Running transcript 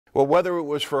Well, whether it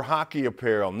was for hockey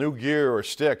apparel, new gear, or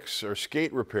sticks, or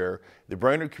skate repair, the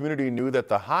Brainerd community knew that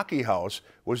the Hockey House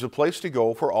was the place to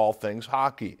go for all things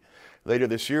hockey. Later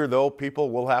this year, though, people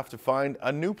will have to find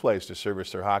a new place to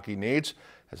service their hockey needs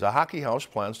as the Hockey House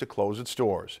plans to close its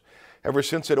doors. Ever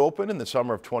since it opened in the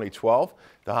summer of 2012,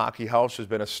 the Hockey House has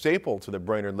been a staple to the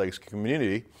Brainerd Lakes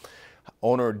community.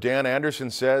 Owner Dan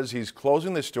Anderson says he's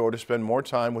closing the store to spend more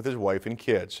time with his wife and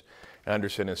kids.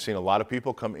 Anderson has seen a lot of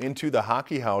people come into the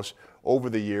Hockey House over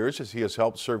the years as he has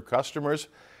helped serve customers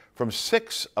from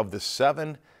 6 of the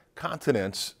 7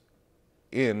 continents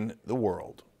in the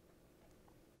world.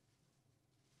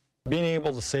 Being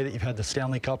able to say that you've had the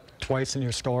Stanley Cup twice in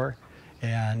your store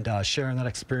and sharing that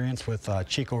experience with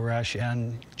Chico Resch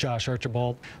and Josh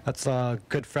Archibald, that's a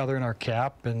good feather in our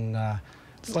cap. And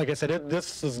like I said,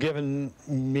 this has given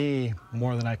me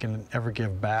more than I can ever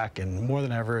give back and more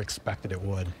than I ever expected it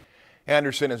would.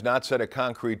 Anderson has not set a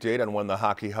concrete date on when the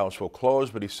Hockey House will close,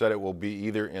 but he said it will be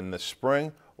either in the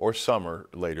spring or summer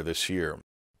later this year.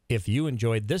 If you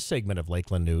enjoyed this segment of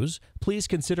Lakeland News, please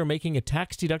consider making a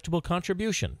tax-deductible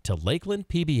contribution to Lakeland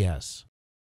PBS.